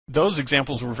those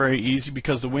examples were very easy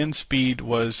because the wind speed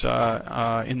was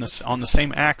on the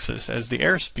same axis as the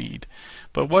airspeed.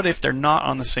 But what if they're not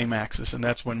on the same axis? And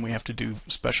that's when we have to do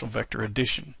special vector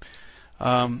addition.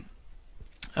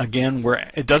 Again,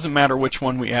 it doesn't matter which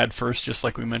one we add first, just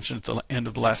like we mentioned at the end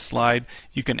of the last slide.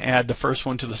 You can add the first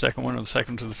one to the second one or the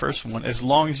second to the first one as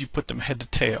long as you put them head to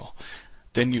tail.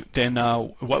 Then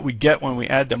what we get when we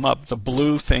add them up, the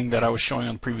blue thing that I was showing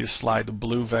on the previous slide, the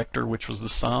blue vector, which was the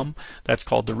sum, that's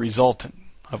called the resultant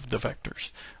of the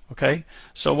vectors. Okay?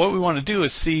 So what we want to do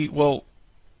is see, well,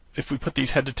 if we put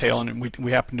these head to tail, and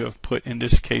we happen to have put, in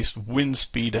this case, wind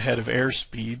speed ahead of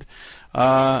airspeed,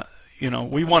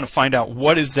 we want to find out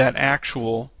what is that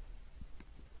actual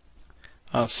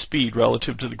speed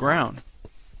relative to the ground.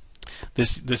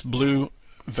 This blue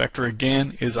vector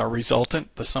again is our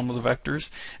resultant, the sum of the vectors.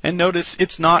 And notice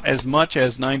it's not as much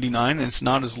as 99 and it's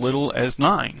not as little as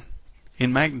 9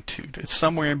 in magnitude. It's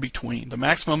somewhere in between. The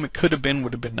maximum it could have been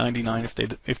would have been 99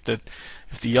 if the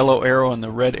yellow arrow and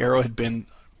the red arrow had been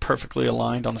perfectly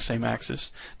aligned on the same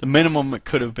axis. The minimum it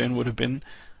could have been would have been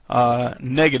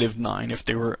 -9 if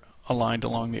they were aligned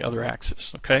along the other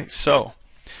axis. Okay, so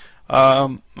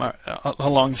along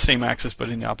the same axis but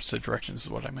in the opposite directions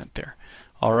is what I meant there.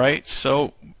 All right,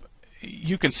 so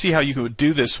you can see how you could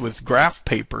do this with graph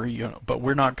paper, but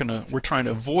we're trying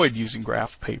to avoid using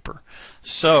graph paper.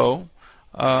 So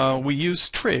we use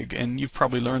trig, and you've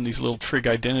probably learned these little trig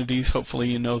identities. Hopefully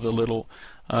you know the little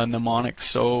mnemonic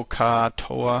so, ka,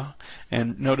 toa,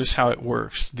 and notice how it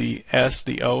works. The S,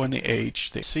 the O, and the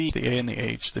H, the C, the A, and the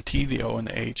H, the T, the O, and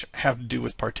the H have to do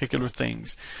with particular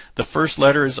things. The first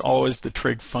letter is always the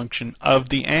trig function of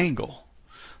the angle.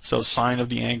 So sine of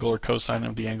the angle or cosine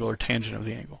of the angle or tangent of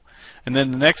the angle. And then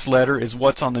the next letter is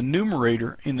what's on the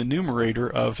numerator, in the numerator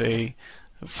of a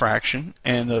fraction,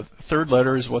 and the third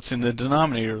letter is what's in the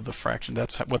denominator of the fraction.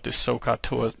 That's what this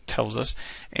SOHCAHTOA tells us.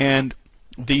 And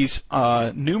these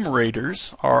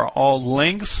numerators are all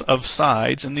lengths of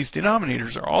sides, and these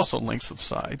denominators are also lengths of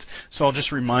sides. So I'll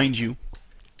just remind you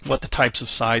what the types of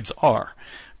sides are.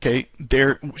 Okay,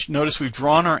 there. Notice we've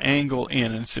drawn our angle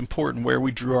in, and it's important where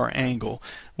we drew our angle.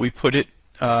 We put it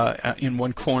in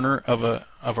one corner of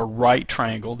a right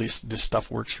triangle. This stuff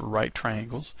works for right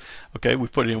triangles. Okay, we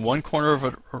put it in one corner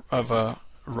of a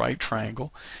right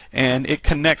triangle, and it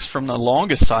connects from the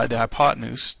longest side, the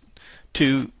hypotenuse,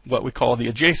 to what we call the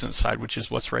adjacent side, which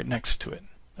is what's right next to it.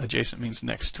 Adjacent means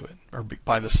next to it, or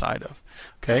by the side of.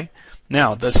 Okay,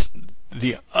 now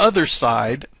the other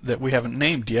side that we haven't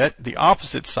named yet, the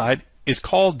opposite side, is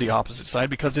called the opposite side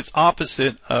because it's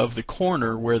opposite of the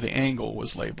corner where the angle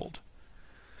was labeled.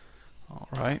 All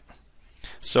right.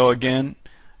 So again,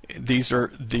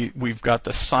 we've got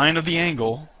the sine of the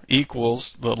angle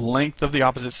equals the length of the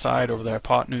opposite side over the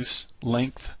hypotenuse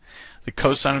length. The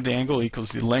cosine of the angle equals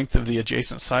the length of the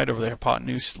adjacent side over the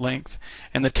hypotenuse length,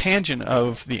 and the tangent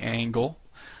of the angle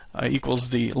equals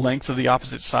the length of the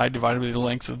opposite side divided by the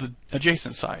length of the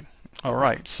adjacent side. All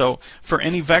right. So for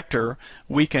any vector,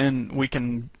 we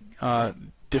can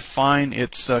define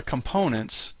its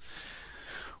components.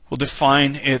 We'll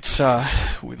define its.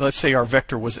 Let's say our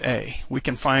vector was A. We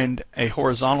can find a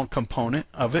horizontal component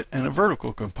of it and a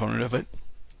vertical component of it.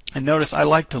 And notice I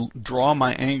like to draw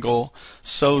my angle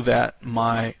so that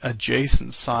my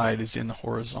adjacent side is in the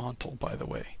horizontal. By the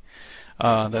way.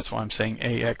 That's why I'm saying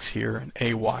AX here and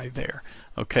AY there.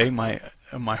 Okay, my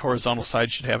horizontal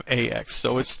side should have AX.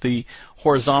 So it's the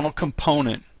horizontal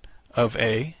component of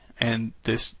A, and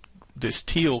this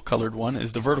teal colored one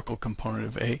is the vertical component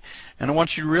of A. And I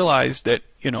want you to realize that,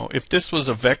 if this was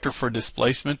a vector for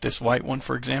displacement, this white one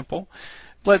for example,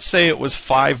 let's say it was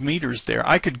 5 meters there,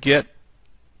 I could get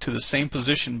to the same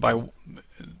position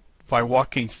by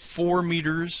walking 4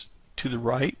 meters to the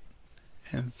right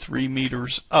and 3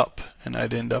 meters up, and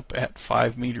I'd end up at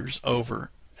 5 meters over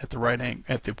at the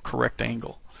at the correct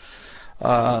angle.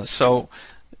 So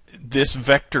this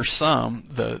vector sum,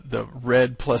 the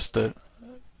red plus the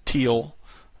teal,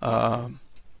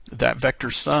 that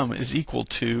vector sum is equal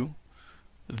to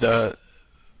the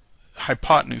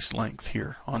hypotenuse length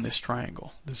here on this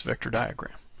triangle, this vector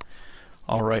diagram.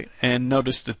 All right, and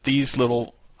notice that these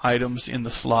little items in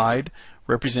the slide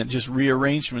represent just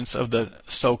rearrangements of the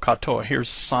SOHCAHTOA. Here's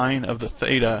sine of the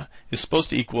theta is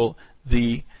supposed to equal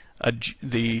the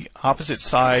opposite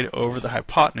side over the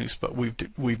hypotenuse, but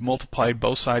we've multiplied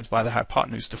both sides by the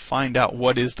hypotenuse to find out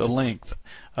what is the length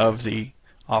of the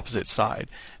opposite side.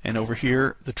 And over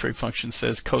here, the trig function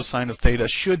says cosine of theta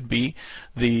should be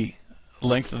the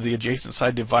length of the adjacent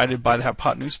side divided by the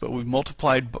hypotenuse, but we've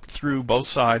multiplied through both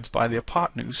sides by the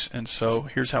hypotenuse, and so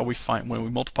here's how we find when we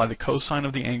multiply the cosine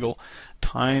of the angle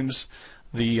times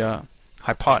the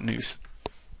hypotenuse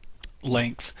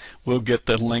length, we'll get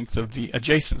the length of the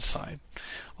adjacent side.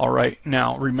 Alright,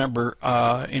 now remember,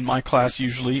 in my class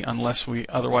usually, unless we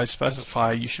otherwise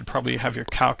specify, you should probably have your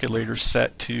calculator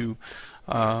set to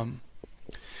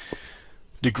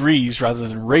degrees rather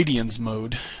than radians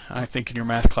mode. I think in your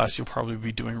math class you'll probably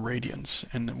be doing radians,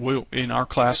 and in our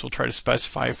class we'll try to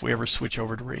specify if we ever switch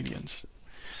over to radians.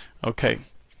 Okay,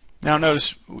 now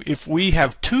notice if we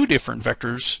have two different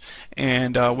vectors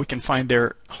and we can find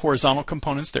their horizontal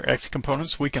components, their x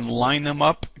components, we can line them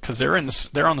up because they're on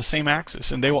the same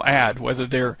axis, and they will add whether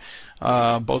they're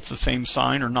both the same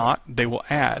sign or not. They will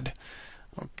add.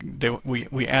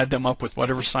 We add them up with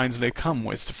whatever signs they come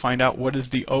with to find out what is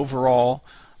the overall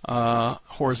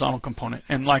horizontal component.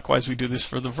 And likewise, we do this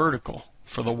for the vertical,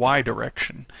 for the y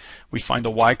direction. We find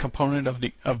the y component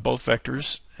of both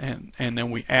vectors, and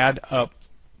then we add up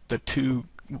the two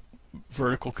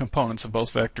vertical components of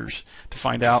both vectors to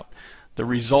find out the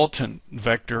resultant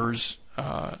vector's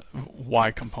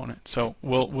y component. So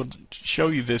we'll show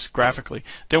you this graphically.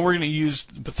 Then we're going to use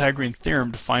the Pythagorean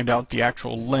theorem to find out the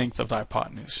actual length of the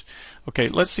hypotenuse. Okay,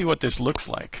 let's see what this looks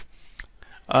like.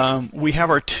 We have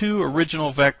our two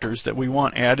original vectors that we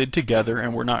want added together,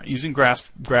 and we're not using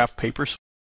graph paper. So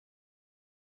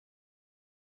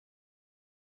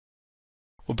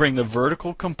we'll bring the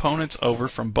vertical components over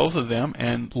from both of them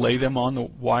and lay them on the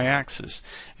y-axis,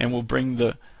 and we'll bring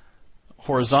the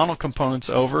horizontal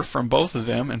components over from both of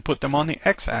them and put them on the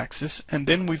x-axis, and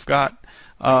then we've got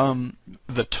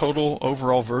the total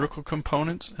overall vertical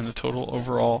components and the total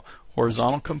overall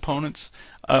horizontal components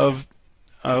of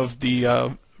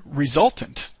the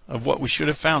resultant of what we should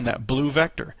have found, that blue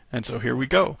vector. And so here we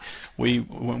go.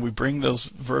 When we bring those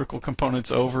vertical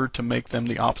components over to make them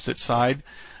the opposite side,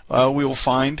 we will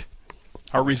find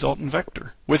our resultant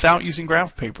vector without using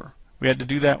graph paper. We had to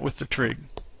do that with the trig.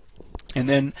 And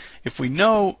then if we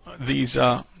know these,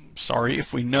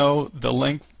 if we know the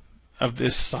length of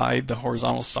this side, the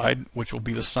horizontal side, which will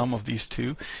be the sum of these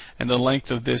two, and the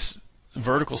length of this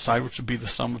vertical side, which will be the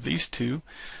sum of these two,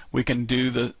 we can do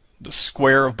the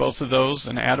square of both of those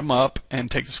and add them up and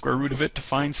take the square root of it to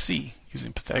find c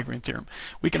using Pythagorean theorem.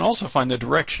 We can also find the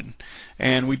direction,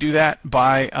 and we do that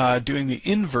by doing the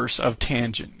inverse of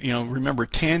tangent. You know, remember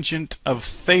tangent of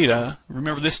theta.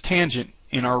 Remember this tangent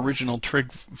in our original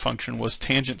trig function was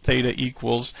tangent theta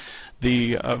equals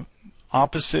the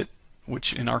opposite,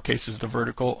 which in our case is the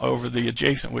vertical, over the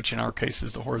adjacent, which in our case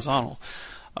is the horizontal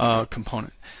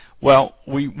component. Well,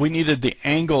 we needed the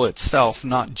angle itself,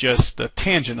 not just the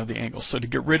tangent of the angle. So to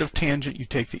get rid of tangent, you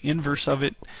take the inverse of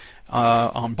it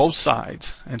on both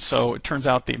sides. And so it turns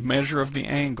out the measure of the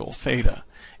angle, theta,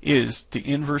 is the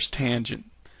inverse tangent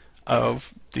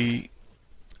of the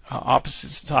opposite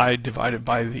side divided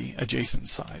by the adjacent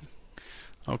side.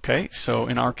 Okay, so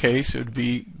in our case it would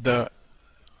be the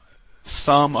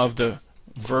sum of the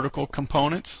vertical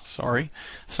components,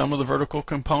 sum of the vertical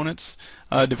components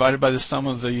divided by the sum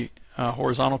of the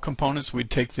horizontal components. We'd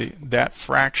take that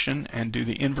fraction and do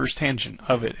the inverse tangent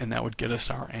of it, and that would get us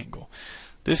our angle.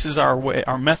 This is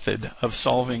our method of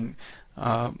solving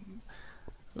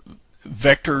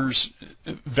vector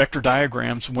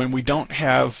diagrams when we don't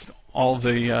have all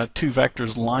the two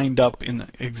vectors lined up in the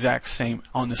exact same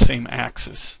on the same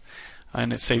axis,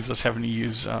 and it saves us having to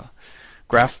use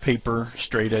graph paper,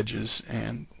 straight edges,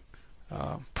 and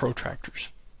protractors.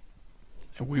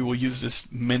 And we will use this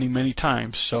many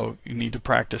times, so you need to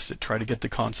practice it. Try to get the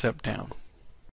concept down.